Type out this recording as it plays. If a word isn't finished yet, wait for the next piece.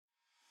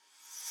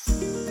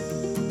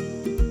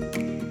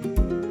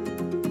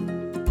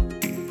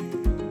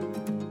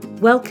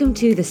Welcome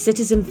to the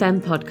Citizen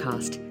Femme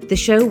podcast, the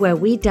show where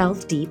we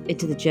delve deep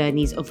into the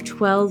journeys of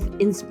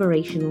 12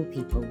 inspirational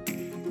people.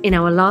 In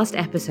our last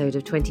episode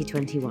of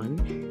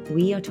 2021,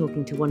 we are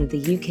talking to one of the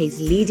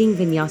UK's leading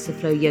Vinyasa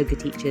Flow yoga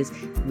teachers,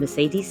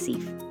 Mercedes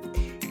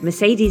Seif.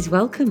 Mercedes,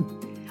 welcome.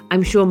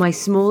 I'm sure my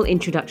small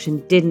introduction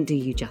didn't do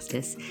you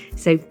justice,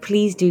 so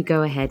please do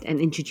go ahead and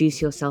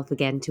introduce yourself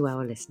again to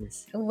our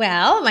listeners.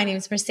 Well, my name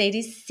is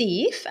Mercedes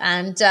Seif,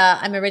 and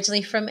I'm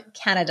originally from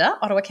Canada,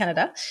 Ottawa,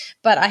 Canada,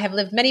 but I have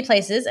lived many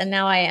places, and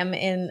now I am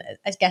in,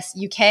 I guess,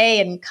 UK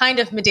and kind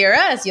of Madeira,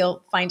 as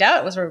you'll find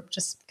out. We're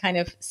just kind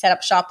of set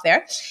up shop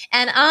there.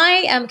 And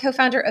I am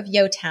co-founder of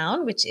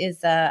YoTown, which is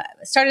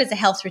started as a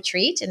health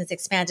retreat and has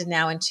expanded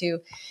now into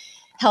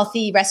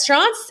healthy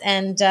restaurants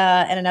and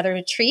another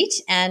retreat.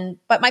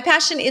 But my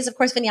passion is, of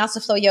course,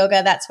 Vinyasa Flow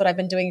yoga. That's what I've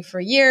been doing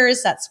for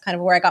years. That's kind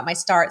of where I got my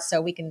start.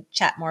 So we can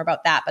chat more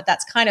about that. But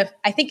that's kind of,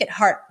 I think, at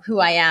heart who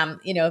I am,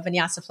 a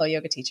Vinyasa Flow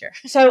yoga teacher.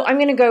 So I'm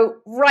going to go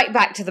right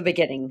back to the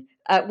beginning.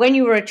 When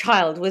you were a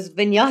child, was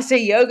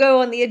Vinyasa yoga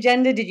on the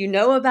agenda? Did you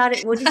know about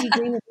it? What did you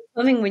dream of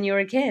becoming when you were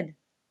a kid?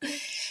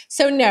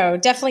 So no,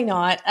 definitely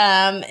not.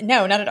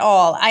 No, not at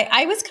all.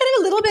 I was kind of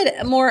a little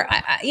bit more,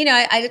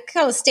 I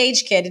kind of a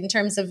stage kid in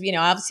terms of,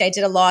 obviously I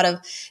did a lot of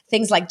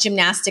things like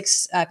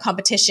gymnastics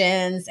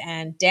competitions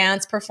and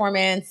dance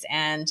performance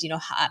and,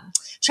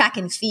 track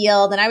and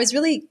field. And I was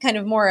really kind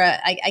of more,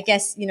 I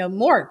guess,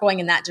 more going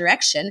in that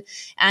direction.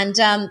 And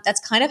that's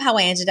kind of how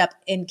I ended up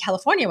in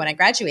California when I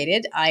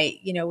graduated. I,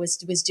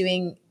 was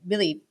doing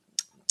really,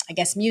 I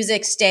guess,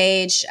 music,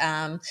 stage,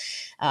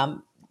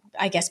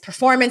 I guess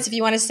performance, if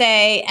you want to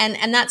say.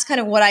 And that's kind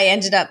of what I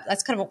ended up,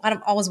 that's kind of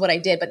always what I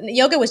did. But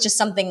yoga was just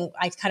something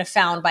I kind of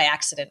found by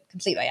accident,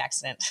 complete by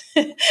accident.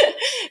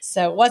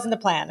 So it wasn't the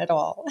plan at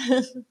all.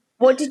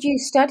 What did you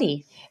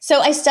study?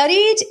 So I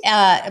studied,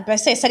 I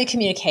studied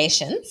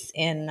communications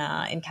in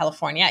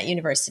California at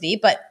university,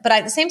 but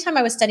at the same time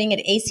I was studying at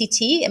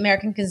ACT,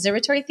 American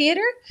Conservatory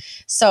Theater.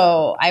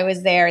 So I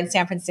was there in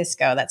San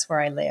Francisco. That's where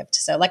I lived.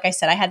 So like I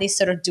said, I had these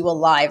sort of dual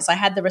lives. I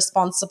had the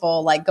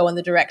responsible, like go in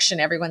the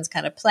direction everyone's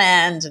kind of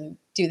planned and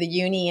do the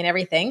uni and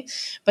everything.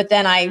 But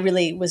then I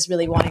was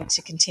really wanting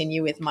to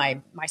continue with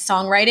my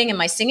songwriting and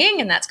my singing.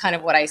 And that's kind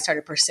of what I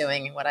started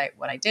pursuing and what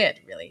I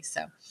did really.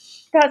 So.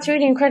 That's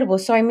really incredible.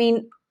 So, I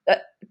mean,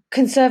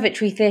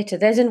 conservatory theatre,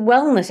 there's a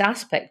wellness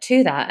aspect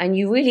to that, and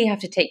you really have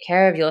to take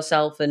care of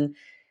yourself and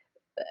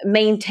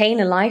maintain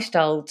a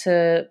lifestyle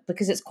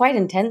because it's quite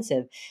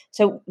intensive.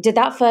 So, did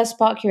that first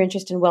spark your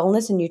interest in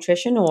wellness and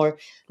nutrition, or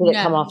did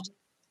it come after?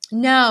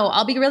 No,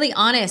 I'll be really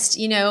honest.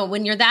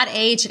 When you're that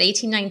age at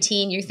 18,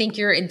 19, you think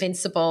you're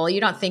invincible.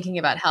 You're not thinking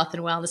about health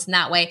and wellness in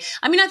that way.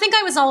 I mean, I think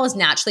I was always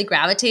naturally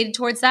gravitated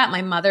towards that.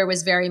 My mother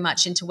was very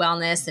much into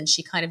wellness and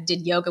she kind of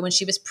did yoga when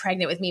she was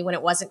pregnant with me when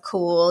it wasn't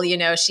cool.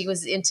 She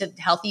was into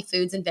healthy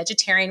foods and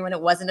vegetarian when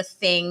it wasn't a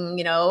thing,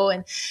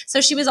 and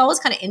so she was always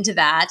kind of into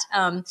that.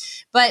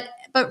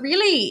 But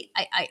really,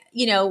 I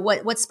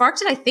what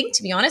sparked it, I think,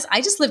 to be honest,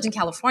 I just lived in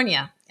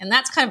California and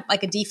that's kind of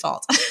like a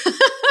default.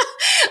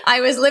 I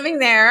was living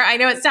there. I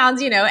know it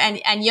sounds,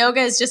 and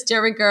yoga is just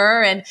de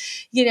rigueur and,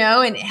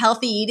 and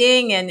healthy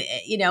eating and,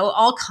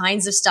 all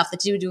kinds of stuff that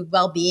do with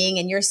well-being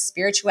and your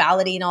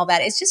spirituality and all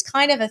that. It's just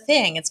kind of a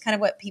thing. It's kind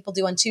of what people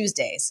do on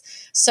Tuesdays.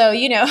 So,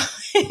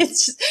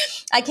 it's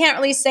just, I can't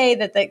really say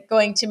that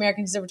going to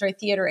American Conservatory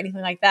Theater or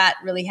anything like that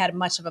really had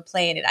much of a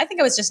play in it. I think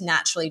I was just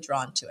naturally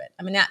drawn to it.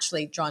 I'm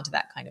naturally drawn to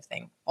that kind of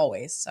thing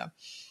always.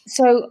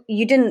 So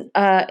you didn't,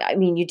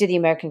 you did the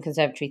American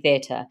Conservatory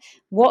Theatre.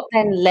 What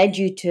then led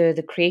you to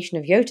the creation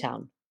of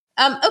YoTown?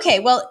 Okay,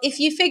 well, if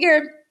you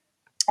figure,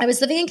 I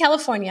was living in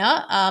California.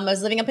 I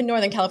was living up in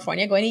Northern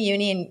California, going to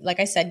uni, and like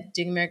I said,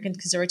 doing American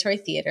Conservatory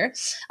Theatre.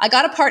 I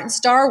got a part in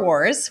Star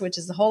Wars, which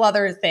is a whole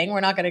other thing.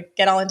 We're not going to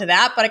get all into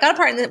that, but I got a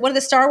part in one of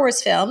the Star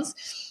Wars films,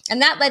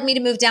 and that led me to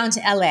move down to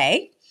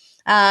LA.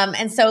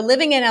 And so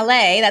living in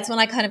LA, that's when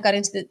I kind of got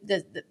into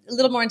the a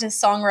little more into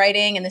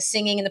songwriting and the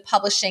singing and the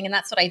publishing. And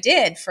that's what I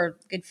did for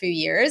a good few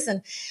years.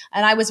 And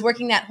I was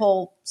working that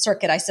whole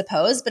circuit, I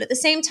suppose. But at the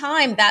same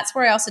time, that's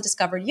where I also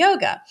discovered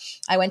yoga.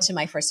 I went to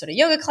my first sort of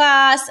yoga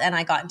class and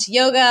I got into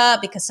yoga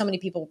because so many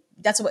people,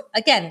 that's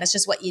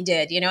just what you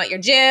did, at your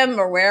gym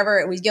or wherever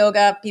it was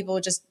yoga, people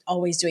were just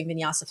always doing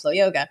Vinyasa Flow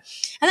yoga.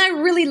 And I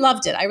really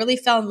loved it. I really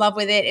fell in love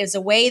with it. It was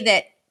a way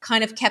that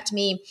kind of kept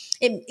me,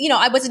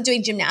 I wasn't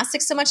doing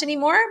gymnastics so much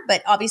anymore,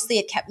 but obviously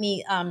it kept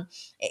me,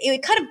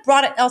 it kind of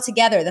brought it all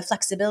together, the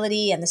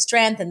flexibility and the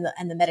strength and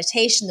the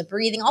meditation, the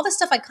breathing, all this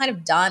stuff I'd kind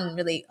of done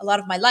really a lot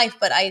of my life,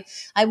 but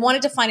I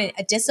wanted to find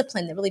a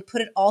discipline that really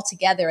put it all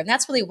together. And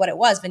that's really what it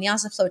was.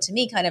 Vinyasa Flow to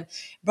me kind of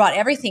brought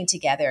everything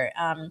together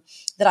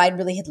that I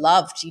really had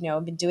loved,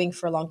 been doing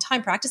for a long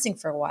time, practicing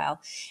for a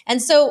while.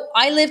 And so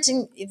I lived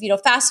in,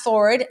 fast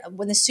forward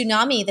when the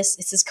tsunami,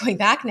 this is going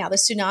back now, the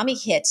tsunami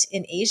hit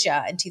in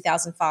Asia in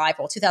 2005,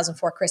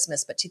 2004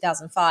 Christmas, but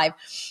 2005,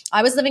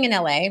 I was living in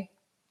LA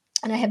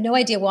and I have no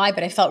idea why,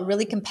 but I felt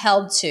really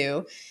compelled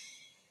to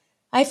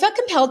I felt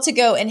compelled to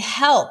go and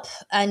help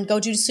and go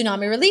do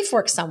tsunami relief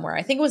work somewhere.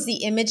 I think it was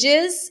the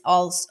images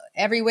all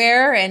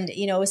everywhere. And,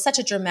 it was such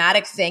a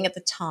dramatic thing at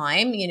the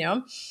time,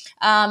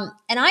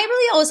 and I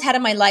really always had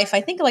in my life,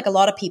 I think like a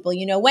lot of people,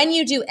 when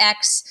you do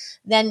X,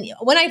 then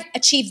when I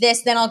achieve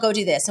this, then I'll go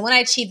do this. And when I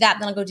achieve that,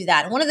 then I'll go do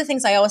that. And one of the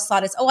things I always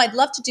thought is, I'd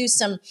love to do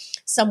some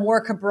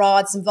work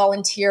abroad, some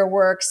volunteer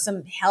work,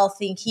 some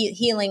healthy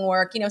healing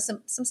work,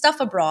 some stuff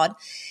abroad.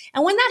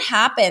 And when that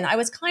happened, I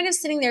was kind of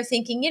sitting there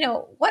thinking,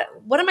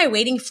 what am I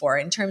waiting for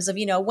in terms of,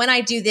 when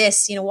I do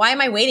this, why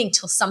am I waiting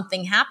till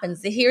something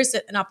happens? Here's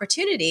an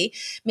opportunity.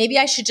 Maybe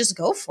I should just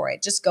go for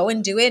it, just go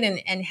and do it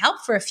and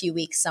help for a few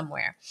weeks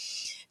somewhere.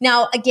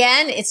 Now,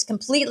 again, it's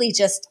completely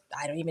just,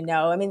 I don't even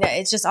know. I mean,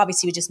 it's just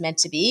obviously just meant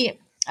to be.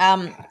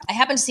 I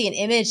happened to see an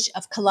image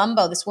of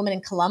Colombo, this woman in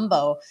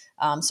Colombo,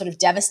 sort of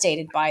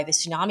devastated by the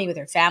tsunami with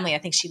her family. I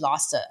think she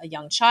lost a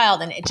young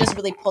child, and it just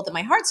really pulled at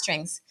my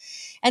heartstrings.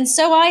 And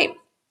so I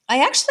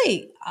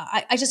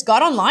just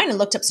got online and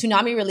looked up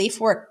tsunami relief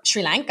work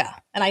Sri Lanka.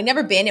 And I'd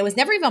never been. It was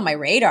never even on my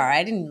radar.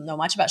 I didn't know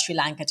much about Sri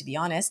Lanka, to be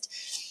honest.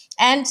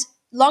 And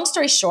long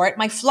story short,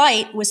 my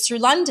flight was through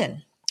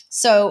London.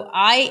 So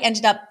I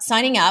ended up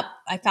signing up.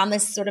 I found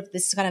this sort of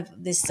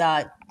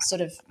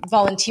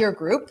volunteer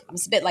group. It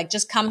was a bit like,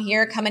 just come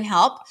here, come and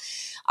help.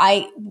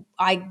 I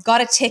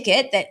got a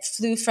ticket that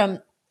flew from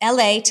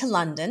LA to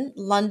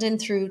London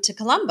through to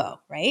Colombo,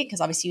 right? Because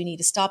obviously you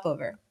need a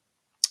stopover.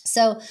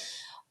 So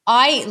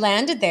I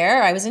landed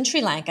there. I was in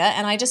Sri Lanka,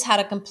 and I just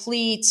had a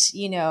complete,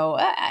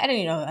 I don't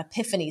even know,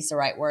 epiphany is the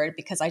right word,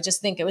 because I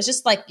just think it was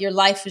just like your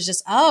life was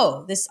just,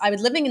 I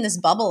was living in this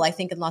bubble, I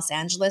think, in Los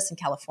Angeles and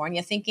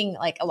California, thinking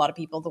like a lot of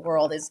people, the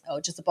world is,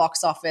 just a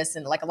box office.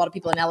 And like a lot of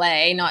people in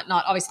LA, not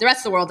obviously the rest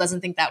of the world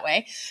doesn't think that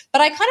way.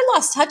 But I kind of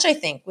lost touch, I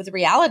think, with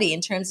reality in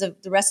terms of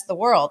the rest of the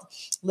world,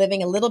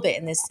 living a little bit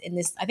in this,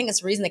 I think it's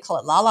the reason they call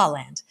it La La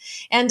Land.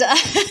 And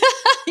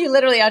you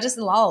literally are just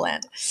in La La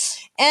Land.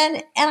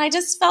 And I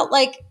just felt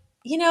like,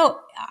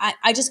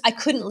 I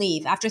couldn't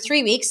leave. After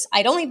 3 weeks,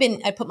 I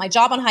put my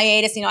job on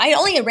hiatus. I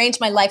only arranged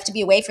my life to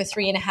be away for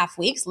 3.5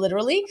 weeks,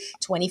 literally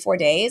 24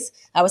 days.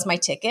 That was my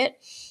ticket.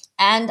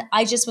 And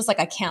I just was like,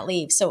 I can't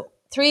leave. So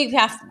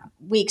 3.5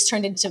 weeks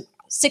turned into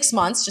 6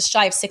 months, just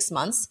shy of 6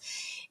 months.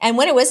 And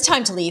when it was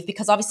time to leave,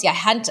 because obviously I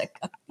hadn't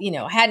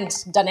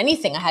done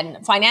anything. I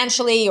hadn't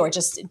financially or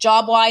just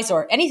job wise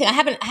or anything. I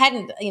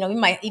hadn't, even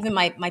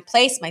my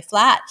place, my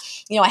flat,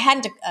 I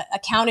hadn't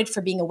accounted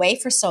for being away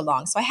for so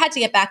long. So I had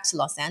to get back to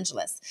Los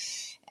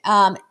Angeles.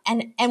 And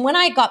when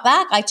I got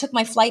back, I took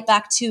my flight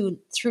back through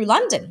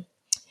London.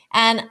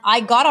 And I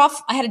got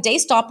off, I had a day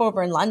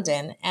stopover in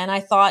London, and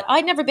I thought,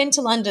 I'd never been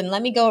to London.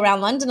 Let me go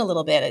around London a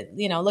little bit.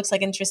 It looks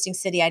like an interesting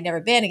city. I'd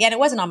never been. Again, it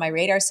wasn't on my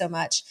radar so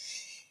much.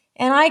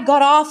 And I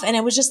got off, and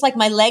it was just like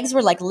my legs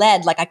were like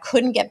lead. Like I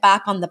couldn't get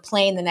back on the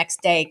plane the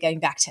next day getting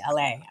back to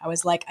LA. I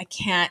was like, I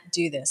can't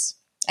do this.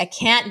 I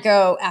can't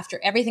go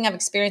after everything I've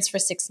experienced for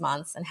 6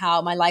 months and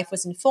how my life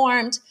was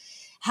informed,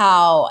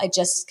 how it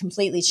just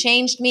completely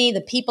changed me,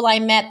 the people I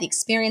met, the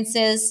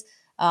experiences,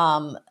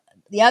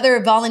 the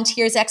other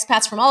volunteers,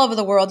 expats from all over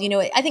the world.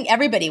 I think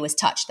everybody was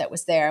touched that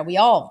was there. We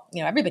all,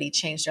 everybody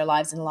changed their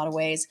lives in a lot of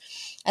ways.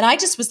 And I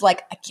just was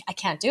like, I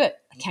can't do it.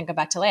 I can't go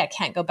back to LA. I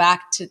can't go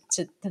back to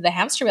the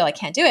hamster wheel. I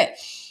can't do it.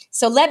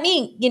 So let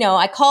me,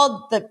 I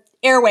called the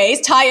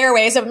Airways, Thai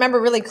Airways. I remember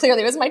really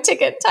clearly it was my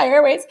ticket, Thai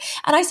Airways.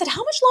 And I said,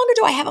 how much longer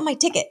do I have on my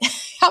ticket?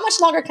 How much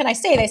longer can I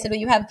stay? They said, well,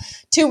 you have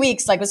 2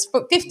 weeks, like it was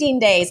 15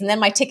 days. And then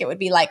my ticket would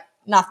be like,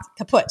 not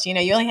kaput.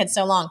 You only had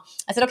so long.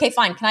 I said, okay,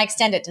 fine. Can I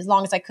extend it as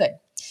long as I could?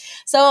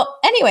 So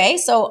anyway,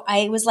 so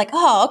I was like,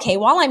 oh, okay,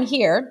 while I'm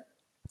here,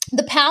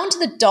 the pound to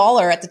the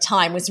dollar at the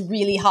time was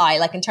really high.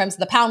 Like in terms of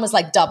the pound was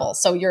like double.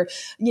 So you're,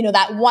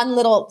 that one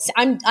little,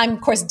 I'm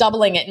of course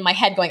doubling it in my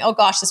head going, oh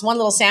gosh, this one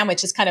little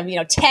sandwich is kind of,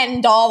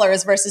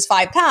 $10 versus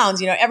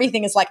 £5.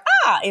 Everything is like,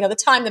 the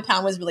time the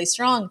pound was really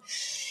strong.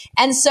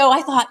 And so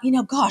I thought,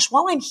 gosh,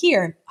 while I'm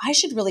here,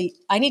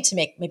 I need to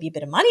make maybe a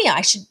bit of money.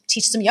 I should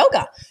teach some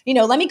yoga.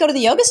 Let me go to the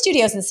yoga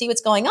studios and see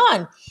what's going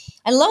on.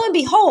 And lo and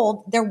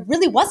behold, there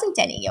really wasn't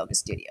any yoga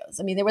studios.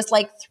 I mean, there was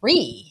like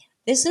 3.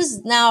 This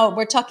is now,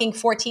 we're talking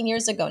 14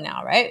 years ago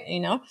now, right?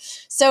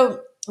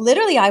 So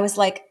literally I was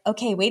like,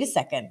 okay, wait a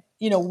second.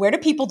 Where do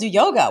people do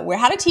yoga?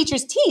 How do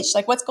teachers teach?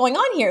 Like what's going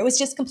on here? It was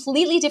just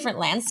completely different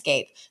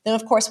landscape than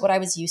of course what I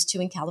was used to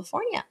in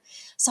California.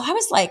 So I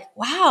was like,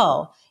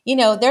 wow,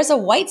 there's a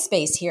white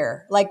space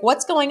here. Like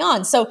what's going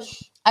on? So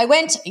I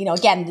went,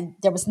 again,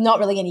 there was not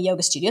really any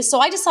yoga studios. So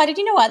I decided,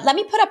 what, let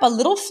me put up a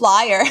little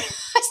flyer.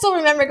 I still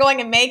remember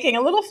going and making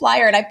a little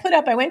flyer, and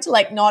I went to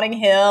like Notting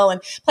Hill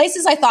and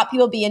places I thought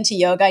people would be into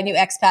yoga. I knew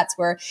expats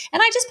were,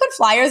 and I just put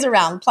flyers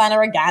around Planet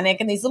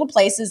Organic and these little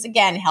places,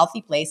 again,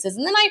 healthy places.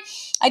 And then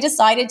I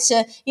decided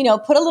to,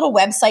 put a little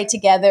website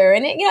together.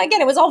 And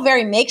again, it was all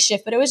very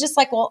makeshift, but it was just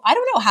like, well, I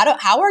don't know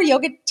how are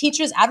yoga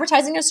teachers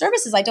advertising their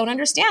services? I don't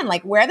understand.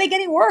 Like, where are they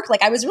getting work?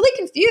 Like, I was really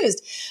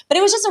confused, but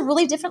it was just a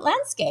really different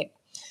landscape.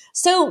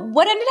 So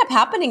what ended up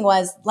happening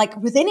was like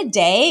within a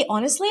day,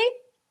 honestly,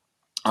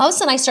 all of a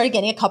sudden I started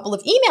getting a couple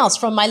of emails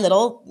from my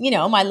little,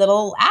 my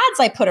little ads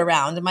I put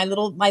around, and my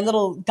little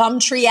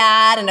Gumtree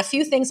ad, and a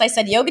few things I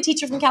said, yoga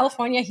teacher from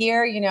California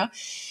here,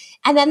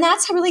 and then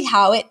that's really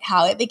how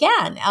it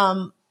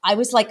began. I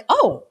was like,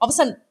 oh, all of a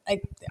sudden,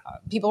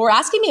 people were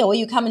asking me, oh, will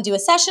you come and do a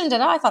session?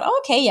 Da-da. I thought,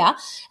 oh, okay, yeah.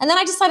 And then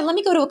I decided, let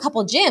me go to a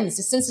couple of gyms,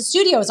 since the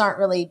studios aren't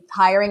really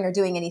hiring or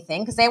doing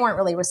anything, because they weren't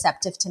really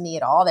receptive to me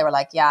at all. They were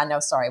like, yeah, no,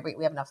 sorry,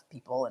 we have enough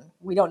people, and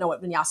we don't know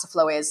what Vinyasa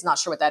Flow is. Not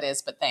sure what that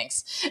is, but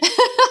thanks.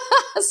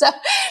 So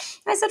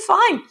I said,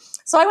 fine.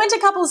 So I went to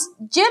a couple of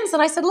gyms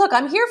and I said, look,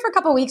 I'm here for a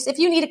couple of weeks. If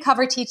you need a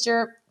cover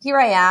teacher, here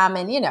I am.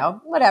 And,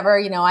 whatever,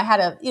 I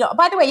had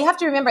by the way, you have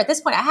to remember at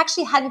this point, I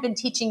actually hadn't been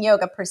teaching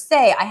yoga per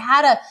se. I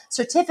had a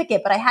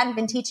certificate, but I hadn't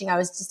been teaching. I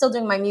was still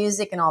doing my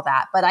music and all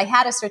that, but I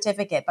had a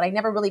certificate, but I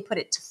never really put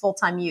it to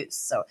full-time use.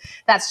 So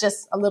that's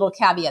just a little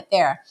caveat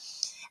there.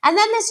 And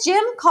then this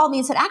gym called me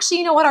and said, actually,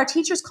 you know what? Our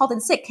teacher's called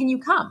in sick. Can you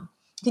come?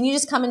 Can you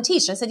just come and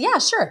teach? I said, yeah,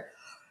 sure.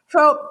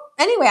 So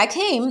anyway, I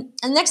came,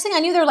 and next thing I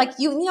knew, they're like,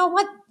 you know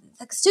what?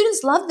 The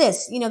students love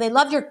this. They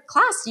love your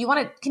class.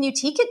 Can you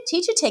teach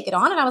it, take it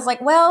on? And I was like,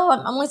 well,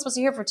 I'm only supposed to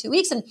be here for 2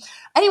 weeks. And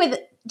anyway,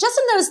 just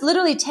in those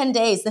literally 10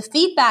 days, the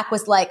feedback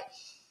was like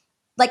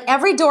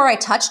every door I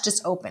touched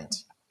just opened.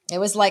 It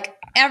was like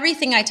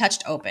everything I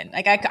touched opened.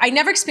 Like I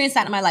never experienced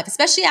that in my life,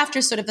 especially after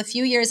sort of the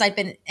few years I've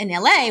been in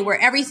LA, where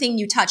everything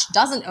you touch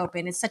doesn't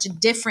open. It's such a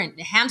different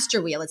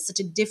hamster wheel. It's such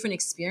a different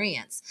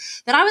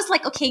experience that I was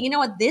like, okay, you know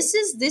what? This,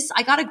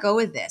 I got to go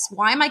with this.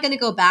 Why am I going to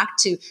go back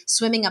to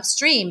swimming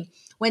upstream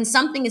when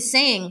something is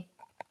saying,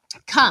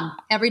 come,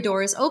 every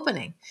door is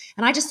opening?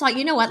 And I just thought,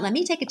 you know what? Let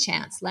me take a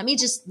chance. Let me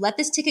just let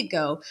this ticket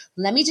go.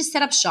 Let me just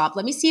set up shop.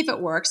 Let me see if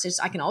it works.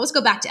 I can always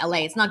go back to LA.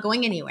 It's not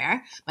going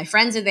anywhere. My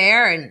friends are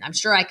there, and I'm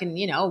sure I can,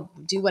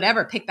 do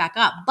whatever, pick back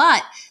up.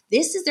 But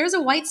there's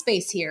a white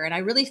space here. And I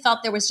really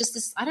felt there was just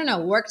this, I don't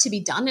know, work to be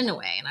done in a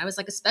way. And I was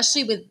like,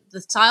 especially with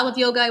the style of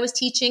yoga I was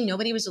teaching,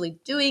 nobody was really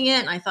doing it.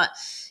 And I thought,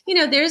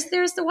 there's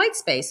the white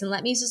space, and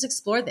let me just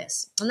explore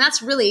this. And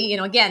that's really,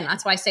 again,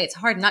 that's why I say it's a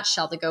hard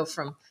nutshell to go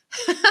from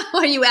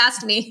when you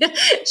asked me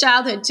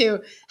childhood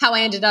to how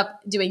I ended up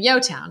doing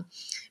YoTown,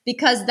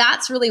 because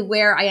that's really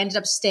where I ended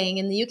up staying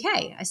in the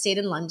UK. I stayed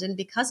in London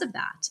because of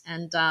that.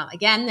 And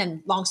again,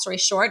 then long story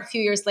short, a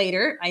few years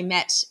later, I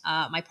met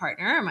my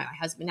partner, my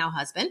husband,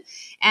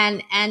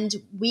 and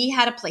we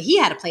had he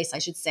had a place, I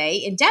should say,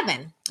 in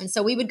Devon. And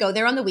so we would go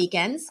there on the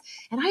weekends,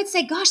 and I'd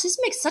say, gosh, this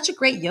makes such a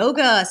great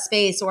yoga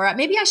space, or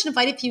maybe I should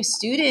invite a few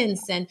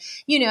students, and,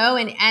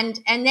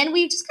 and then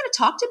we just kind of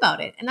talked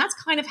about it. And that's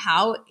kind of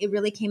how it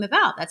really came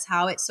about. That's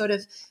how it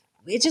started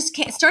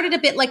a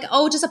bit like,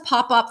 just a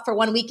pop-up for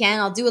one weekend.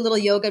 I'll do a little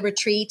yoga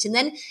retreat. And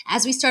then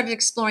as we started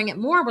exploring it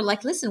more, we're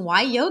like, listen,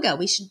 why yoga?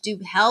 We should do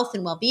health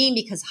and well-being,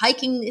 because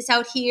hiking is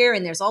out here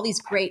and there's all these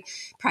great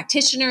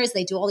practitioners.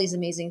 They do all these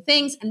amazing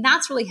things. And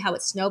that's really how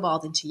it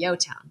snowballed into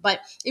YoTown. But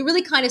it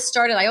really kind of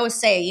started, I always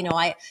say,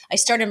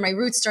 my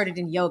roots started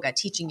in yoga,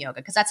 teaching yoga,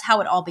 because that's how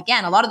it all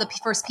began. A lot of the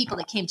first people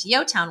that came to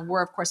YoTown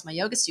were, of course, my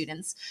yoga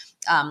students,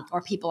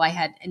 or people I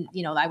had, and,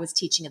 I was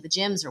teaching at the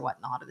gyms or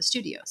whatnot, or the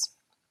studios.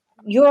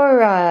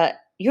 Your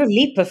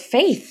leap of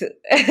faith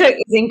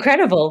is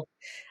incredible.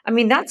 I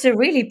mean, that's a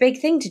really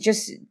big thing to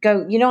just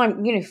go,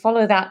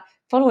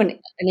 follow an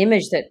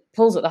image that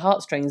pulls at the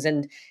heartstrings,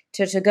 and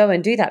to go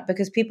and do that,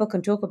 because people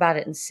can talk about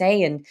it and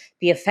say and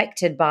be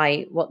affected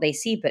by what they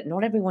see, but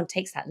not everyone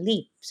takes that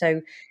leap.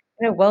 So,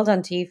 well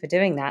done to you for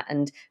doing that,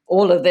 and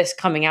all of this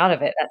coming out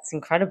of it. That's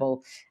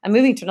incredible. And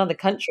moving to another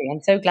country,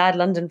 I'm so glad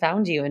London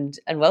found you and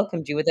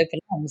welcomed you with open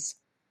arms.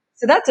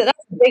 So that's a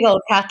big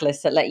old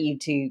catalyst that led you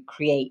to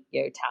create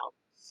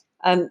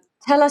YoTown.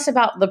 Tell us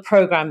about the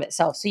program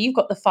itself. So you've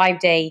got the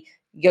 5-day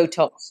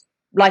YoTox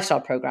lifestyle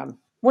program.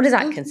 What does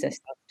that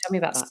consist of? Tell me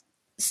about that.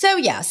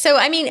 So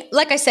I mean,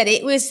 like I said,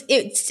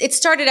 it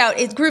started out,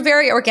 it grew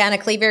very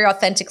organically, very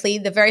authentically.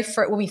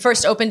 When we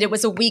first opened, it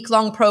was a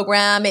week-long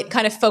program. It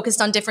kind of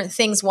focused on different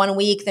things one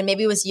week, then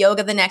maybe it was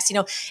yoga the next.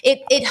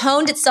 It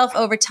honed itself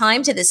over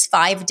time to this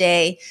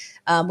 5-day.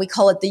 We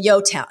call it the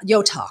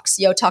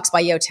YoTox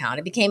by YoTown.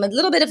 It became a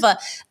little bit of a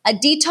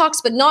detox,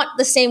 but not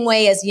the same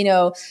way as,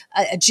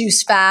 a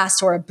juice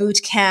fast or a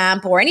boot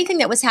camp or anything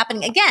that was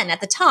happening. Again,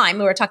 at the time,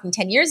 we were talking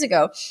 10 years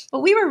ago, but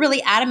we were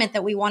really adamant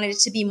that we wanted it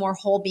to be more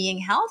whole being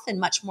health and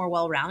much more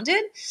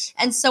well-rounded.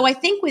 And so I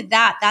think with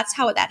that, that's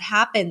how that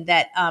happened,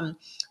 that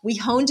we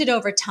honed it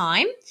over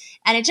time.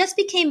 And it just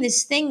became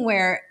this thing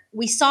where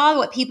we saw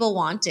what people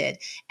wanted.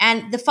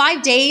 And the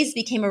 5 days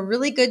became a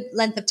really good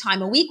length of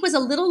time. A week was a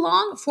little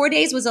long, 4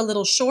 days was a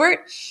little short.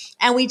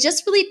 And we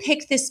just really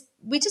picked this,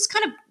 we just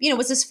kind of,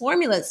 was this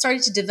formula that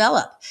started to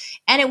develop.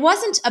 And it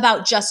wasn't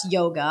about just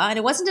yoga, and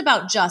it wasn't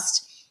about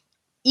just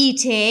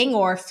eating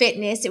or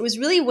fitness. It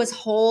was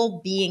whole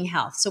being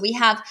health. So we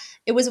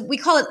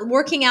call it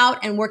working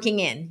out and working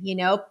in,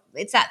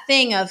 it's that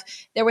thing of,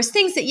 there was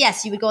things that,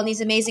 yes, you would go on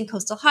these amazing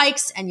coastal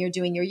hikes and you're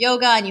doing your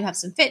yoga and you have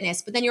some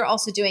fitness, but then you're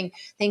also doing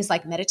things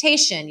like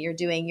meditation. You're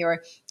doing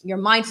your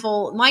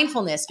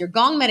mindfulness, your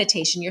gong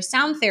meditation, your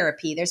sound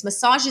therapy. There's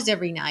massages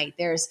every night.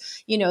 There's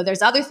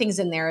other things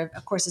in there,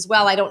 of course, as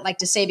well. I don't like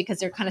to say because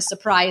they're kind of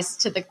surprise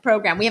to the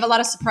program. We have a lot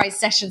of surprise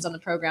sessions on the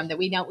program that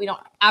we don't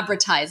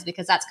advertise,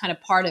 because that's kind of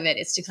part of it,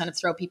 is to kind of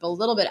throw people a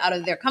little bit out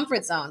of their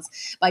comfort zones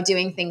by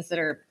doing things that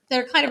are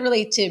kind of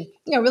really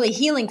really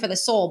healing for the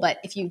soul. But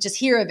if you just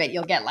hear of it,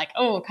 you'll get like,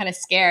 oh, kind of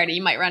scared, and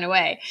you might run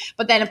away.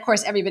 But then, of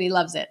course, everybody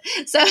loves it.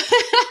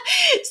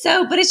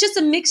 But it's just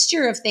a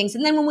mixture of things.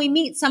 And then when we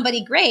meet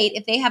somebody great,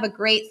 if they have a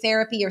great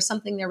therapy or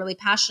something they're really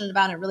passionate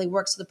about and it really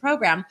works for the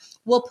program,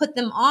 we'll put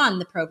them on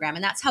the program.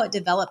 And that's how it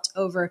developed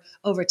over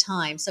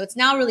time. So it's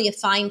now really a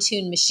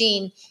fine-tuned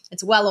machine.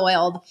 It's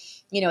well-oiled.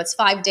 It's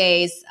 5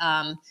 days.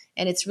 And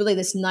it's really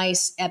this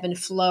nice ebb and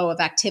flow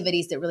of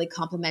activities that really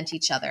complement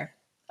each other.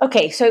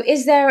 Okay, so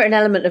is there an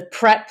element of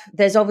prep?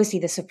 There's obviously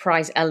the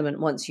surprise element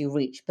once you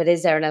reach, but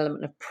is there an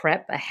element of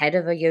prep ahead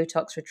of a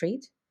Yotox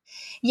retreat?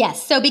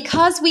 Yes. So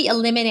because we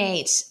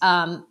eliminate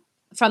from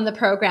the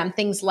program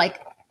things like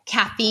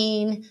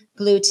caffeine,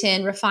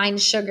 gluten,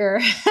 refined sugar,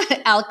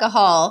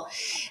 alcohol,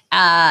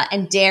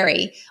 and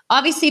dairy.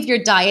 Obviously, if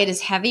your diet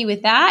is heavy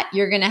with that,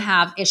 you're going to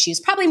have issues,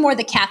 probably more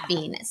the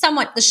caffeine,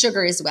 somewhat the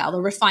sugar as well, the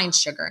refined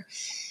sugar.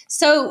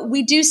 So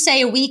we do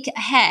say a week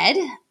ahead,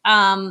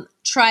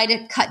 try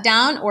to cut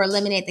down or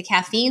eliminate the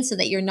caffeine so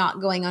that you're not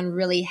going on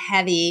really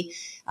heavy,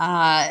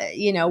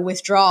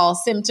 withdrawal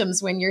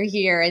symptoms when you're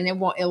here, and it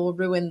will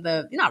ruin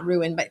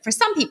but for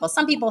some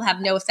people have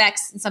no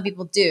effects and some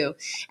people do.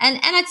 And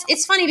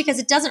it's funny because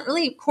it doesn't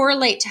really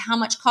correlate to how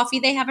much coffee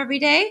they have every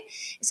day.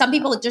 Some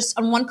people are just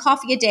on 1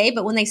 coffee a day,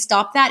 but when they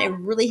stop that, it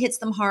really hits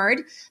them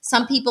hard.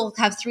 Some people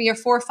have 3 or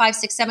 4, 5,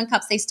 6, 7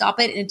 cups, they stop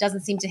it and it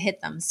doesn't seem to hit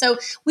them. So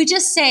we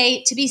just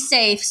say, to be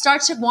safe,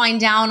 start to wind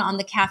down on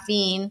the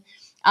caffeine,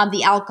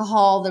 the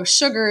alcohol, the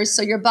sugars,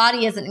 so your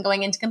body isn't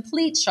going into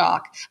complete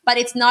shock. But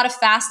it's not a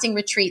fasting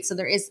retreat, so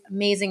there is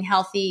amazing,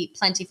 healthy,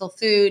 plentiful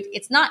food.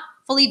 It's not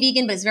fully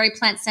vegan, but it's very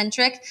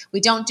plant-centric.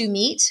 We don't do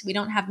meat. We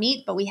don't have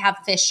meat, but we have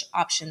fish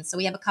options. So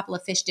we have a couple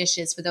of fish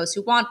dishes for those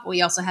who want, but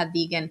we also have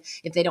vegan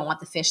if they don't want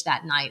the fish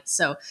that night.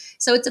 So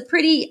it's a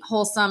pretty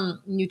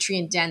wholesome,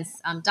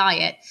 nutrient-dense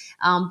diet.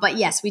 But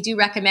yes, we do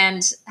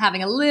recommend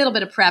having a little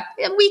bit of prep.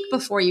 A week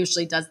before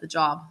usually does the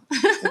job.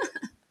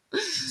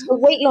 So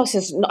weight loss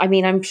is,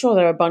 I'm sure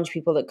there are a bunch of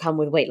people that come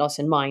with weight loss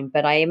in mind,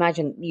 but I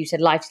imagine you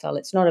said lifestyle.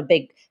 It's not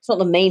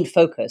the main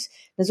focus.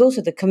 There's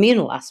also the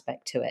communal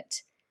aspect to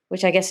it,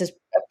 which I guess is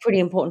a pretty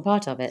important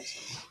part of it.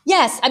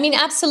 Yes,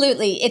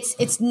 absolutely.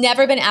 It's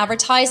never been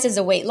advertised as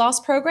a weight loss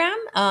program.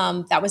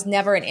 That was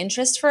never an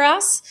interest for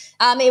us.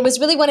 It was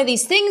really one of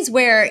these things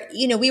where,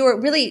 we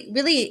were really,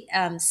 really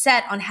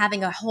set on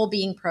having a whole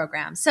being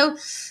program. So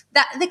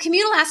that the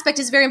communal aspect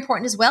is very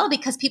important as well,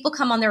 because people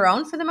come on their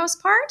own for the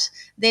most part.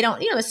 They don't,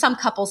 some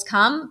couples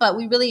come, but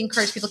we really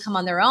encourage people to come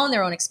on their own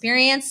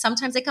experience.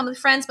 Sometimes they come with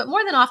friends, but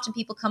more than often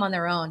people come on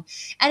their own.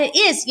 And it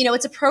is,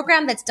 it's a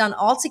program that's done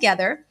all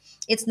together.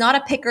 It's not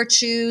a pick or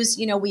choose.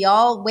 We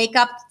all wake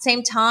up at the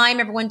same time.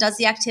 Everyone does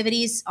the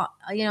activities,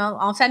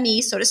 en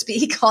famille, so to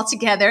speak, all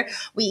together.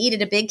 We eat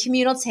at a big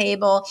communal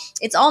table.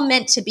 It's all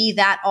meant to be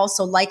that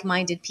also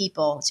like-minded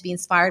people, to be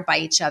inspired by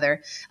each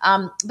other.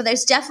 But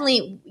there's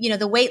definitely,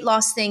 the weight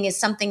loss thing is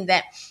something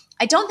that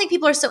I don't think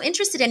people are so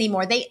interested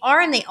anymore. They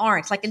are and they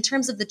aren't. Like in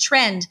terms of the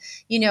trend,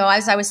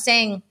 as I was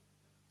saying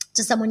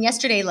to someone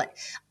yesterday,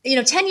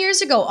 10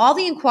 years ago, all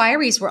the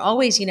inquiries were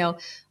always,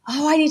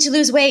 oh, I need to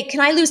lose weight.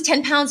 Can I lose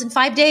 10 pounds in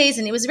 5 days?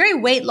 And it was very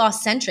weight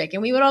loss centric.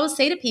 And we would always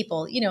say to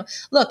people,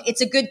 look,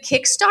 it's a good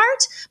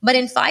kickstart, but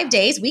in 5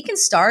 days, we can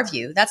starve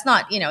you. That's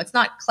not, it's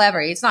not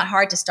clever. It's not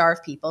hard to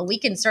starve people. We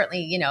can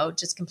certainly,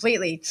 just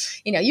completely,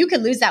 you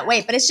can lose that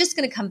weight, but it's just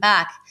going to come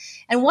back.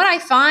 And what I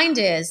find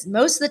is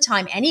most of the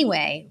time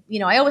anyway,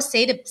 I always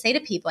say to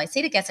people, I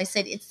say to guests, I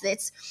said,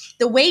 it's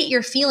the weight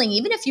you're feeling,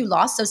 even if you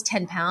lost those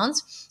 10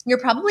 pounds, you're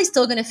probably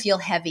still going to feel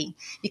heavy,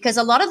 because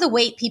a lot of the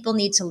weight people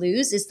need to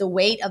lose is the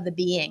weight of the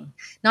being,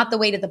 not the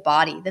weight of the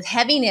body. The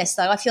heaviness,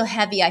 I feel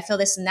heavy, I feel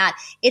this and that.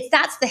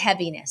 That's the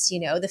heaviness,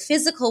 the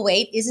physical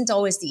weight isn't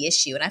always the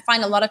issue. And I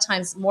find a lot of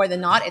times more than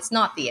not, it's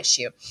not the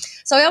issue.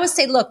 So I always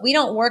say, look, we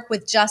don't work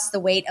with just the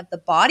weight of the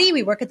body.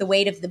 We work at the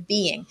weight of the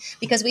being,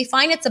 because we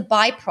find it's a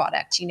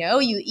byproduct.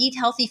 You eat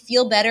healthy,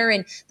 feel better,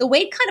 and the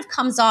weight kind of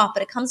comes off,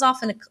 but it comes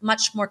off in a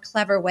much more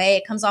clever way.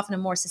 It comes off in a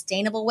more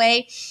sustainable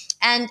way.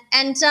 And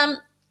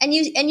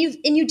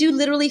you do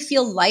literally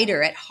feel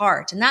lighter at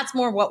heart. And that's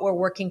more what we're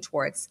working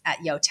towards at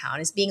YoTown,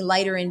 is being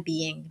lighter in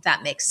being, if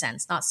that makes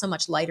sense. Not so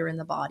much lighter in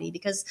the body,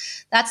 because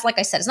that's, like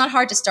I said, it's not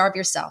hard to starve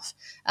yourself.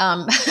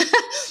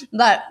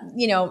 But,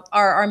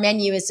 our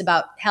menu is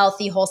about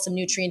healthy, wholesome,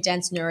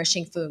 nutrient-dense,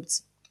 nourishing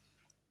foods.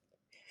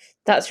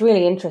 That's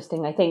really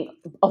interesting. I think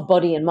of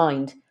body and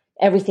mind,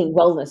 everything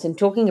wellness, and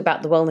talking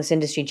about the wellness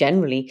industry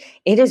generally,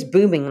 it is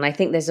booming. And I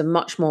think there's a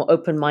much more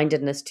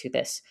open-mindedness to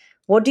this.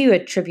 What do you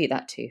attribute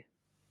that to?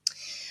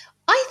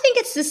 I think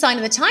it's the sign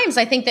of the times.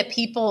 I think that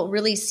people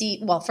really see,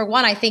 well, for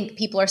one, I think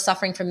people are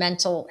suffering from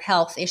mental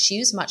health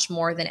issues much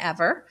more than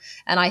ever.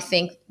 And I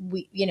think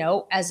we,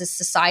 as a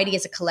society,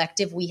 as a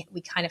collective, we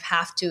kind of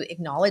have to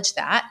acknowledge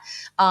that.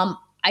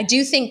 I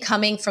do think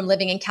coming from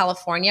living in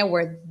California,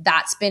 where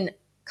that's been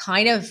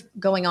kind of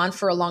going on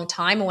for a long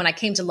time. And when I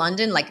came to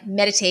London, like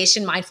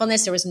meditation,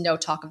 mindfulness, there was no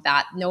talk of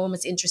that. No one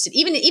was interested.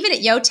 Even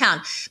at Yotown,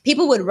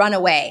 people would run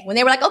away when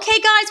they were like, okay,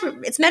 guys,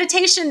 it's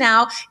meditation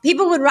now.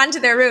 People would run to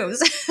their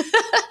rooms.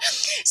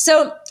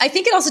 So I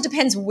think it also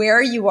depends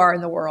where you are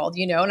in the world,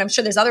 and I'm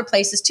sure there's other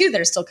places too that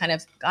are still kind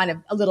of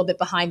a little bit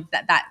behind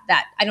that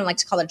I don't like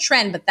to call it a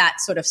trend, but that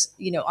sort of,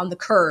 on the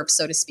curve,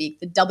 so to speak,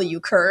 the W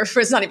curve.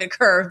 It's not even a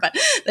curve, but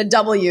the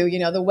W,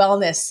 the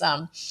wellness.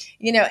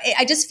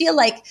 I just feel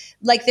like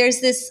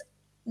there's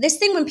this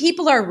thing when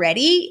people are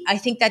ready. I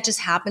think that just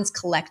happens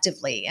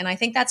collectively. And I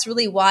think that's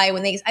really why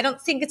I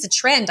don't think it's a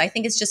trend. I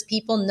think it's just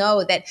people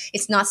know that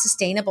it's not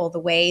sustainable the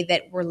way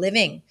that we're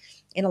living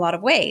in a lot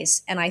of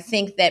ways. And I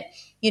think that,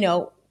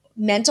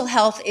 mental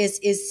health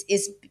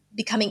is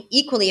becoming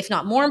equally, if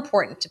not more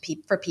important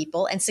for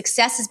people, and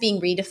success is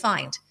being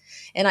redefined.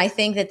 And I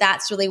think that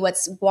that's really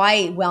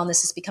why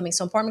wellness is becoming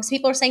so important, because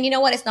people are saying, you know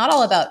what, it's not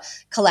all about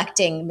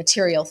collecting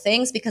material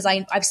things, because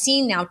I've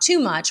seen now too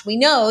much. We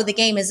know the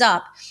game is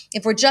up.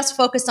 If we're just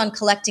focused on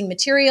collecting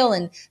material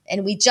and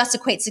we just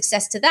equate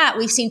success to that,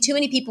 we've seen too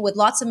many people with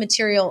lots of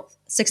material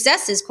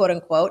successes, quote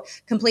unquote,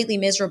 completely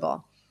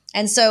miserable.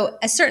 And so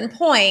at a certain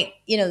point,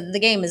 the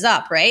game is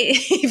up, right?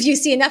 If you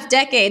see enough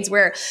decades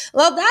where,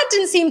 well, that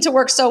didn't seem to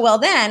work so well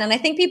then. And I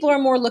think people are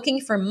more looking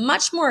for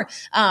much more,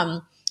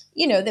 an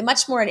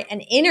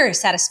inner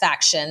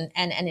satisfaction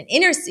and an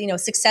inner,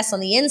 success on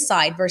the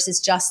inside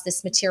versus just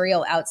this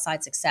material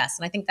outside success.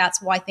 And I think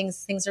that's why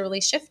things are really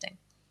shifting.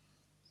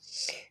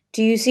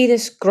 Do you see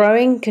this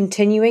growing,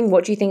 continuing?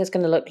 What do you think it's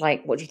going to look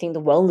like? What do you think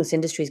the wellness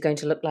industry is going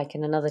to look like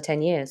in another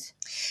 10 years?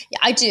 Yeah,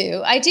 I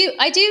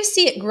do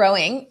see it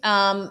growing.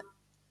 And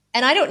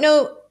I don't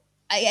know,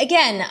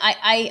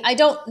 I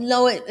don't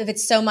know if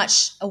it's so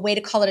much a way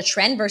to call it a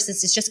trend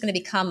versus it's just going to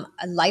become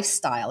a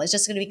lifestyle. It's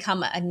just going to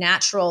become a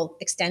natural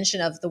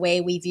extension of the way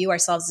we view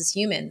ourselves as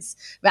humans,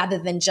 rather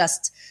than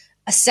just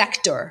a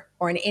sector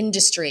or an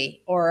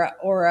industry or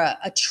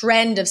a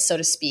trend of, so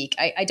to speak.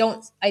 I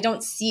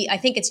don't see, I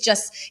think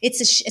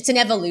it's an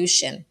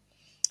evolution.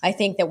 I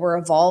think that we're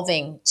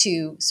evolving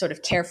to sort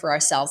of care for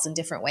ourselves in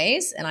different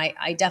ways. And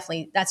I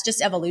definitely, that's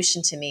just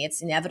evolution to me.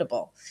 It's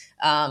inevitable.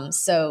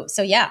 So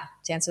yeah,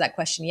 to answer that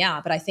question, yeah.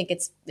 But I think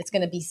it's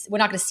going to be, we're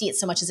not going to see it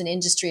so much as an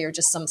industry or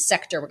just some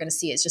sector. We're going to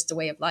see it as just a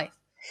way of life.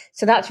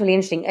 So that's really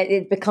interesting.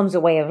 It becomes a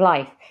way of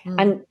life.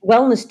 And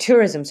wellness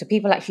tourism, so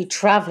people actually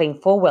traveling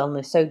for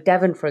wellness. So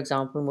Devon, for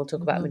example, and we'll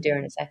talk about Madeira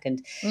in a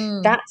second,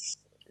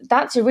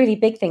 that's a really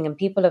big thing. And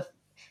people are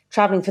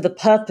traveling for the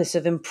purpose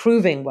of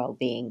improving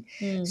well-being.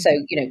 So,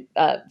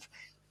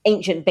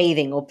 ancient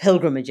bathing or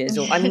pilgrimages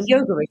or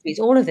yoga retreats,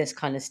 all of this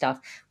kind of stuff.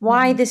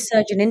 Why this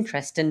surge in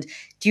interest? And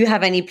do you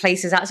have any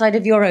places outside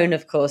of your own,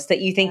 of course, that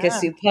you think are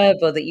superb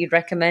or that you'd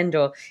recommend,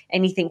 or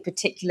anything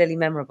particularly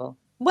memorable?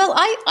 Well,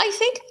 I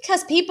think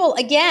because people,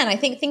 again, I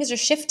think things are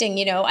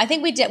shifting. I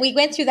think we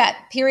went through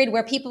that period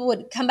where people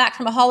would come back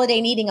from a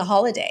holiday needing a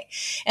holiday.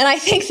 And I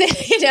think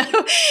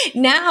that,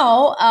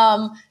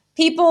 now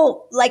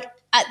people, like,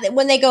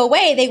 when they go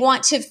away, they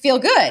want to feel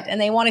good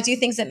and they want to do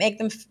things that make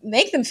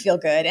them feel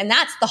good. And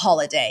that's the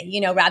holiday,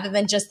 rather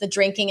than just the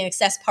drinking and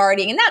excess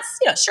partying. And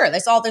that's, sure,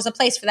 there's a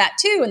place for that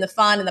too. And the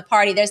fun and the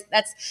party,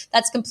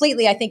 that's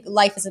completely, I think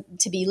life is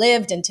to be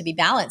lived and to be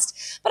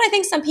balanced. But I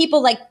think some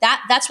people like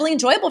that's really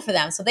enjoyable for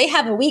them. So they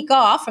have a week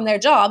off from their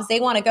jobs. They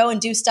want to go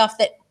and do stuff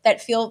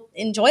that feel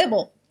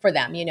enjoyable for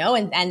them,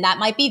 and that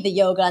might be the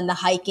yoga and the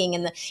hiking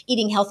and the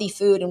eating healthy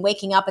food and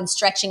waking up and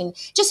stretching and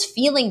just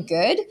feeling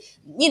good.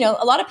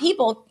 A lot of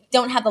people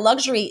don't have the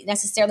luxury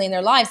necessarily in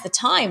their lives, the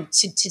time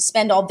to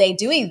spend all day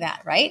doing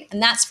that, right?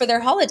 And that's for their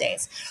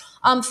holidays.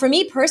 For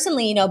me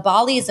personally,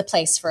 Bali is a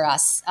place for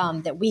us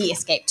that we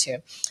escaped to.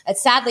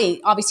 It's sadly,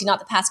 obviously not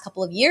the past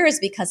couple of years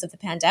because of the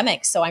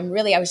pandemic. So I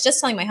was just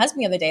telling my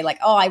husband the other day, like,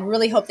 oh, I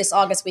really hope this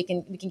August we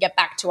can get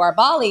back to our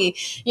Bali,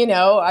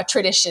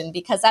 tradition,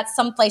 because that's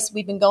some place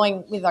we've been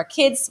going with our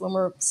kids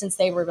since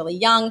they were really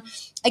young.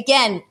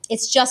 Again,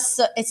 it's just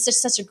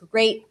such a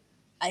great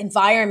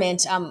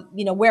environment,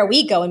 where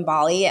we go in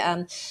Bali,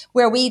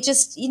 where we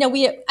just,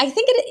 I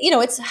think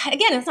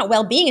it's not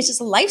well-being, it's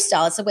just a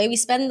lifestyle. It's the way we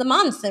spend the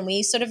month. And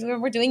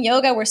we're doing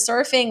yoga, we're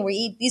surfing, we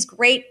eat these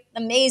great,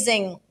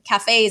 amazing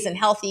cafes and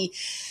healthy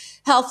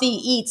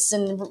eats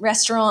and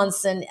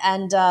restaurants and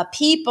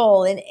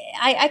people. And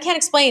I can't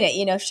explain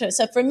it,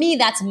 So for me,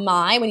 that's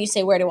when you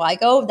say, where do I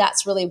go?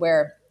 That's really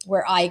where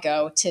I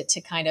go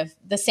to kind of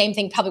the same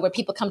thing, probably where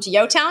people come to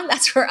Yotown.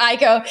 That's where I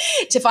go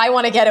to, if I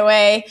want to get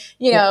away,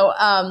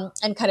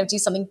 and kind of do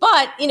something.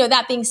 But,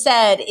 that being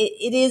said,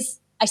 it is,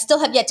 I still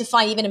have yet to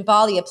find, even in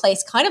Bali, a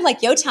place kind of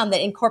like Yotown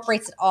that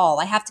incorporates it all.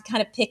 I have to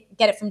kind of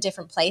get it from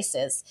different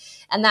places.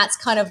 And that's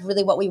kind of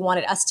really what we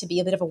wanted us to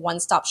be, a bit of a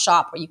one-stop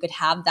shop where you could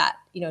have that,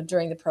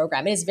 during the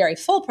program. It is a very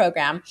full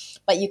program,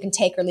 but you can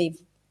take or leave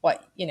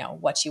what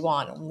you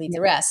want and leave the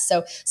rest.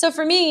 So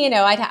for me,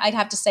 I'd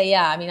have to say,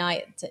 yeah, I mean,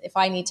 if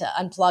I need to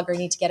unplug or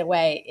need to get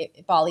away,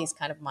 Bali is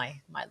kind of my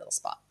little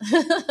spot.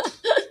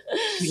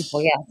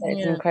 Beautiful. Yeah.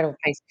 It's an incredible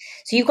place.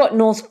 So you've got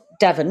North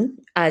Devon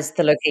as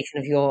the location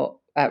of your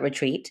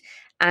retreat.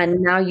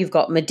 And now you've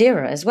got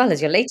Madeira as well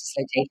as your latest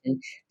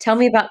location. Tell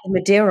me about the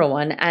Madeira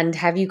one, and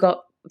have you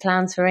got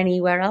plans for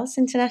anywhere else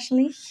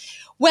internationally?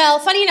 Well,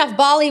 funny enough,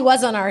 Bali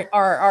was on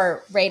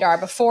our radar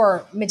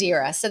before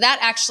Madeira. So that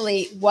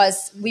actually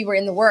we were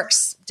in the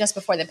works just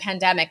before the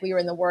pandemic. We were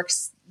in the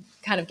works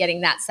kind of getting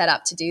that set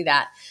up to do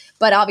that.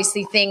 But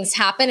obviously things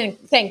happen, and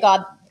thank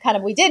God kind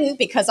of we didn't,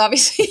 because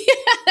obviously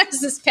there's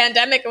this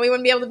pandemic and we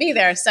wouldn't be able to be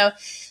there. So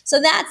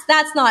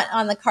that's not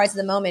on the cards at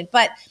the moment.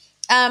 But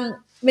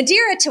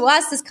Madeira to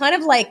us is kind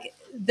of like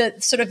the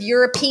sort of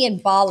European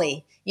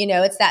Bali.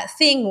 It's that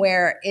thing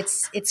where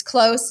it's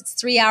close, it's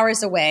 3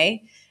 hours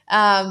away.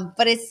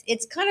 But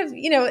it's kind of,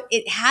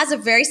 it has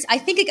I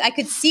think I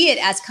could see it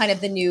as kind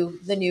of the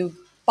new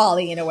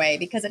Bali in a way,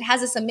 because it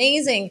has this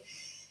amazing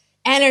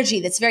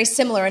energy that's very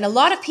similar. And a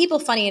lot of people,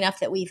 funny enough,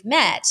 that we've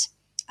met,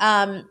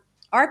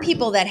 are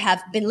people that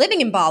have been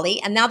living in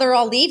Bali and now they're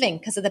all leaving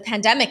because of the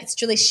pandemic.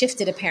 It's really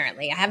shifted,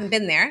 apparently. I haven't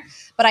been there,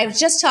 but I was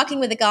just talking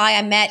with a guy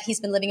I met.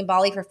 He's been living in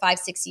Bali for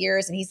 5-6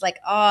 years. And he's like,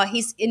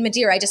 he's in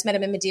Madeira. I just met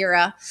him in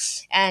Madeira.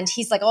 And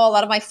he's like, a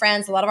lot of my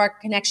friends, a lot of our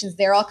connections,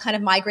 they're all kind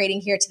of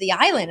migrating here to the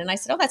island. And I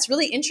said, that's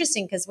really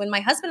interesting, because when my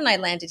husband and I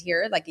landed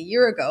here like a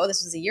year ago,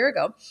 this was a year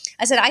ago,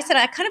 I said,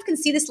 I kind of can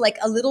see this like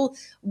a little,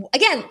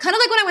 again, kind of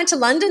like when I went to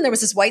London, there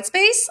was this white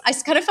space. I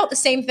kind of felt the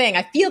same thing.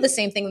 I feel the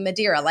same thing with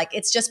Madeira. Like,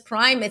 it's just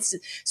prime. It's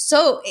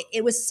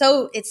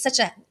such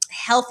a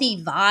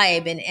healthy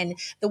vibe, and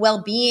the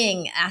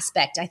well-being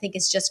aspect, I think,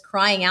 is just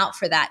crying out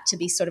for that to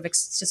be sort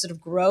of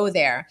grow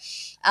there.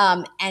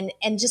 And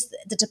just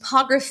the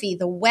topography,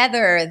 the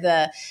weather,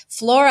 the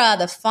flora,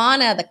 the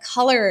fauna, the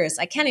colors,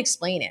 I can't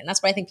explain it. And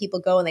that's why I think people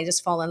go and they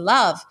just fall in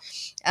love.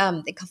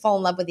 They fall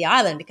in love with the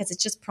island because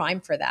it's just prime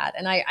for that.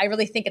 And I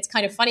really think it's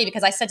kind of funny,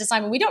 because I said to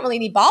Simon, we don't really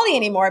need Bali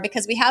anymore,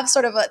 because we have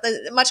sort of a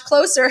much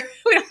closer,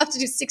 we don't have to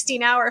do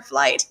 16-hour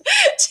flight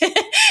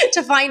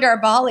to find our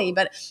Bali.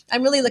 But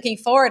I'm really looking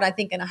forward, I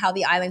think, in how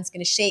the island's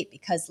going to shape,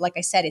 because like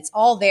I said, it's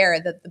all there.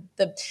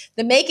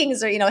 The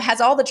makings are, it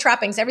has all the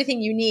trappings,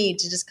 everything you need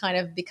to just kind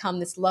of become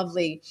this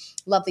lovely,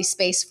 lovely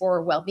space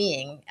for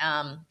well-being.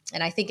 And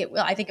I think it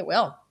will. I think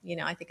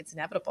it's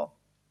inevitable.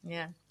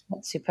 Yeah.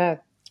 That's superb.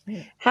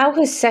 How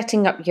has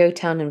setting up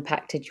Yotown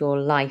impacted your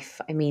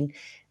life? I mean,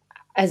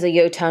 as a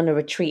Yotown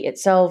retreat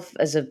itself,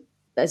 as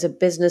a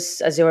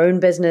business, as your own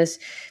business,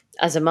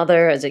 as a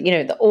mother,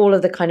 all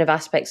of the kind of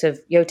aspects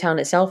of Yotown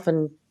itself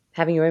and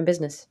having your own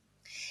business.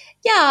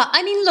 Yeah,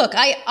 I mean, look,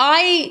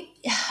 I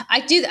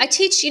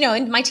teach,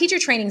 in my teacher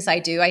trainings, I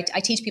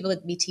teach people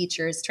to be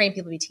teachers, train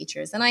people to be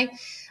teachers. And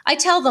I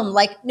tell them,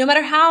 like, no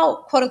matter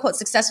how quote unquote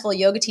successful a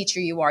yoga teacher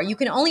you are, you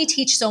can only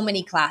teach so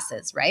many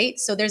classes, right?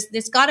 So there's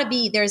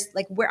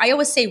like, where I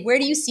always say, where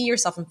do you see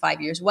yourself in 5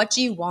 years? What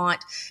do you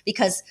want?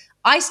 Because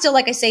I still,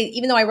 like I say,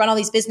 even though I run all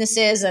these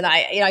businesses and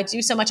I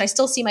do so much, I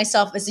still see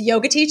myself as a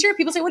yoga teacher.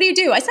 People say, what do you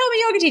do? I say, I'm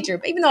a yoga teacher.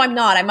 But even though I'm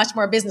not, I'm much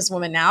more a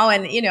businesswoman now.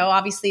 And,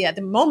 obviously at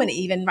the moment,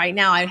 even right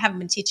now, I haven't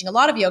been teaching a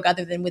lot of yoga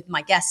other than with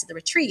my guests at the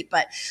retreat,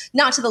 but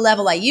not to the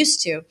level I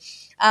used to.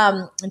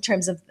 In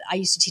terms of, I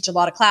used to teach a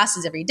lot of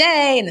classes every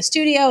day in the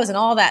studios and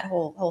all that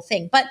whole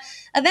thing. But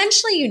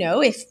eventually,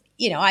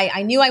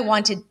 I knew I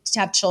wanted to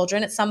have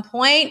children at some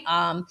point.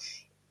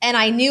 And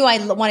I knew I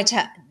wanted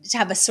to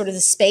have a sort of a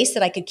space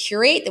that I could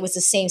curate that was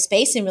the same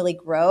space and really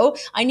grow.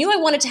 I knew I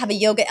wanted to have a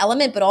yoga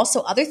element, but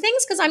also other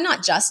things, because I'm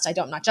not just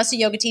a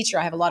yoga teacher.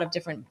 I have a lot of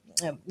different,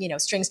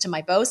 strings to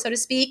my bow, so to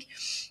speak.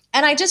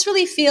 And I just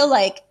really feel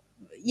like,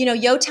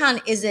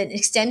 Yotown is an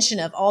extension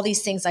of all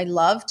these things I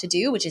love to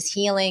do, which is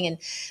healing and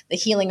the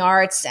healing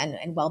arts and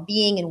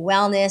well-being and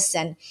wellness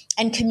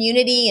and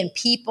community and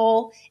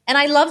people. And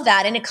I love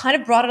that. And it kind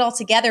of brought it all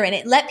together, and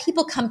it let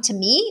people come to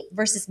me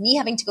versus me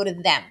having to go to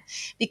them.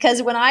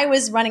 Because when I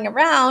was running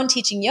around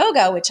teaching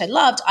yoga, which I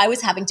loved, I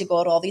was having to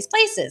go to all these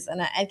places.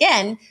 And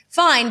again,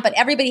 fine, but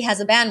everybody has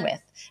a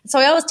bandwidth. And so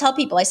I always tell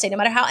people, I say, no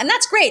matter how, and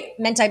that's great,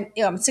 meant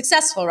I'm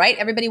successful, right?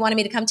 Everybody wanted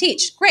me to come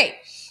teach. Great.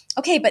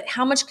 Okay, but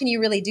how much can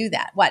you really do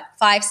that? What,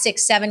 5,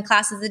 6, 7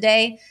 classes a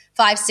day,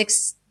 5,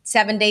 6,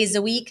 7 days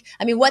a week?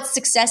 I mean, what's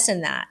success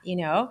in that,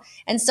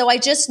 And so I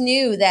just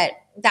knew that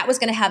was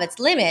going to have its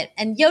limit.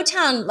 And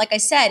Yotown, like I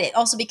said, it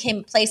also became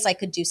a place I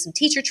could do some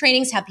teacher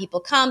trainings, have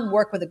people come,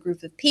 work with a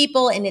group of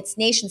people. In its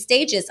nation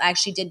stages, I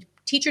actually did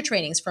teacher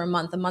trainings for a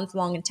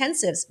month-long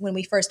intensives when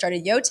we first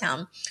started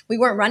Yotown. We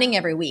weren't running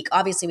every week.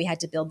 Obviously, we had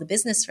to build the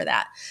business for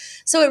that.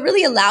 So it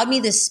really allowed me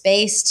this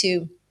space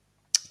to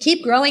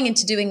keep growing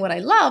into doing what I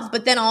love,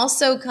 but then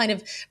also kind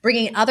of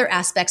bringing other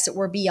aspects that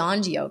were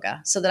beyond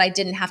yoga so that I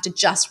didn't have to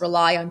just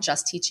rely on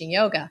just teaching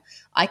yoga.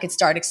 I could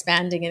start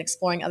expanding and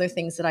exploring other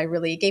things that I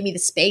really gave me the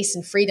space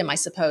and freedom, I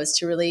suppose,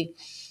 to really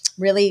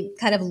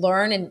kind of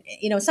learn and,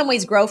 in some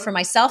ways grow for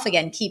myself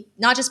again, keep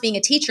not just being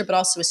a teacher, but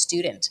also a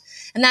student.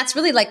 And that's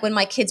really like when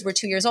my kids were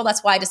 2 years old,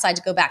 that's why I decided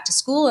to go back to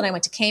school, and I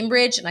went to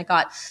Cambridge and I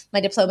got my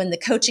diploma in the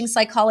coaching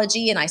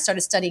psychology, and I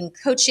started studying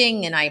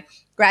coaching, and I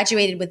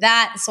graduated with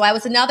that. So I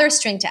was another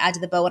string to add to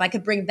the bow, and I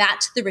could bring that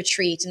to the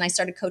retreat. And I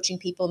started coaching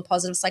people in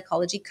positive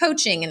psychology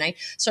coaching, and I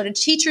started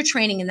teacher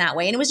training in that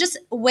way. And it was just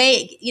a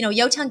way,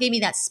 Yotown gave me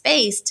that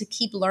space to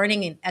keep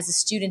learning as a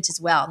student as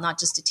well, not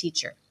just a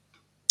teacher,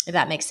 if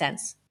that makes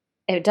sense.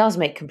 It does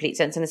make complete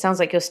sense. And it sounds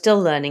like you're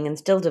still learning and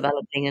still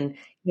developing, and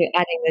you're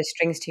adding those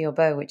strings to your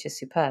bow, which is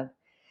superb.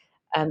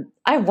 I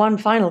have one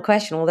final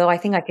question, although I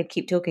think I could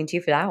keep talking to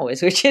you for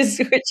hours, which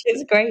is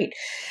great.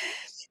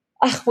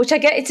 Which I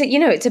get,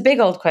 it's a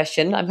big old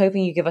question. I'm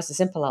hoping you give us a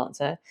simple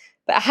answer.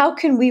 But how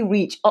can we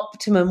reach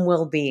optimum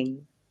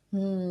well-being?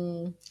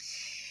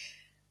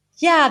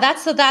 Yeah,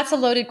 that's a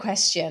loaded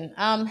question.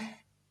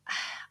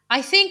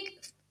 I think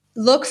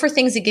look for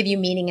things that give you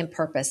meaning and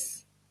purpose.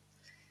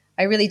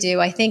 I really do.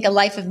 I think a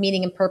life of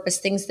meaning and purpose,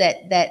 things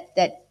that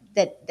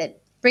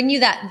bring you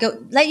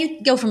let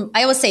you go from,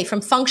 I always say,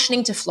 from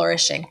functioning to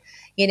flourishing.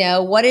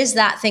 What is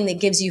that thing that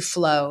gives you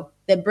flow,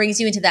 that brings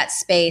you into that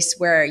space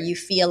where you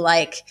feel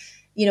like,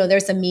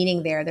 there's a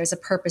meaning there, there's a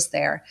purpose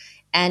there.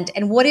 And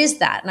what is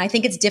that? And I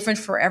think it's different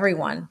for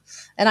everyone.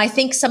 And I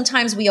think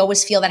sometimes we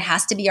always feel that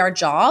has to be our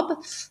job.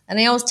 And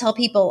I always tell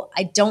people,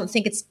 I don't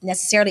think it's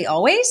necessarily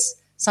always.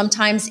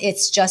 Sometimes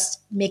it's just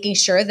making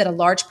sure that a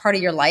large part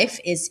of your life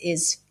is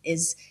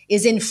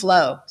in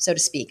flow, so to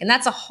speak. And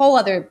that's a whole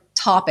other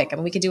topic. I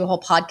mean, we could do a whole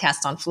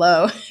podcast on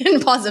flow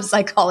and positive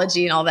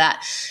psychology and all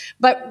that.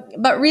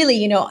 But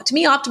really, to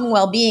me, optimal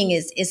well-being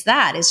is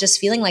just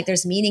feeling like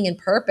there's meaning and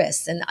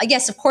purpose. And I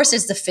guess, of course,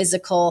 there's the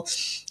physical,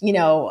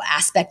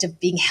 aspect of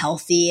being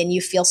healthy and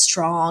you feel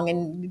strong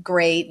and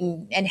great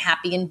and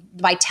happy and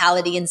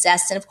vitality and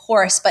zest. And of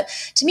course, but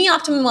to me,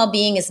 optimum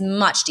well-being is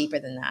much deeper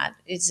than that.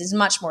 It's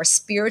much more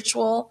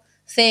spiritual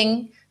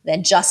thing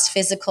than just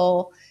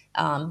physical.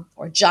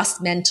 Or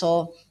just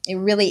mental. It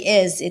really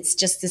is. It's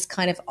just this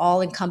kind of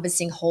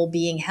all-encompassing whole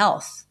being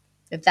health,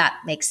 if that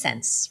makes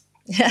sense.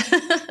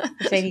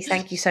 Mercedes,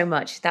 thank you so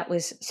much. That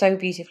was so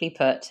beautifully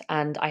put.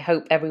 And I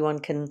hope everyone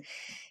can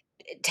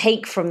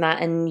take from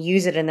that and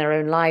use it in their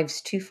own lives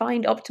to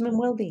find optimum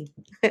well-being.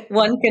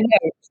 One can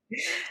hope.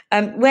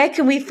 Where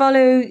can we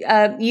follow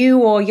you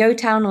or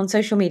Yotown on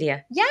social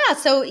media? Yeah,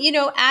 so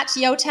at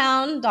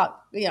Yotown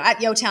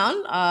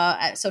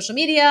at social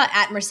media,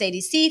 at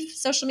Mercedes Seif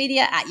social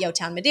media, at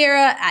Yotown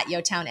Madeira, at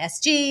Yotown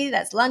SG,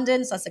 that's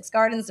London, Sussex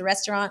Gardens, the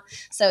restaurant.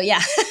 So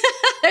yeah,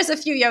 there's a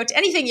few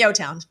anything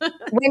Yotown.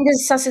 When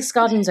does Sussex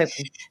Gardens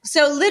open?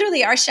 So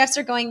literally our chefs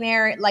are going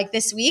there like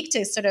this week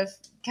to sort of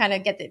kind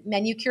of get the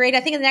menu curated. I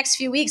think in the next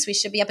few weeks we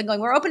should be up and going.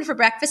 We're open for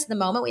breakfast at the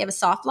moment. We have a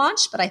soft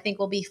launch, but I think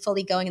we'll be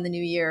fully going in the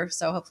new year.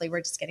 So hopefully we're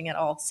just getting it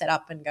all set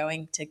up and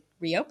going to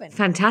reopen.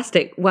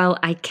 Fantastic. Well,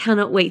 I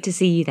cannot wait to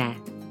see you there.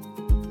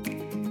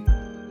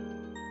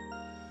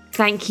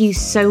 Thank you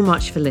so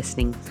much for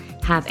listening.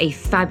 Have a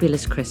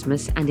fabulous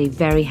Christmas and a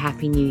very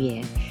happy New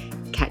Year.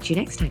 Catch you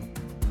next time.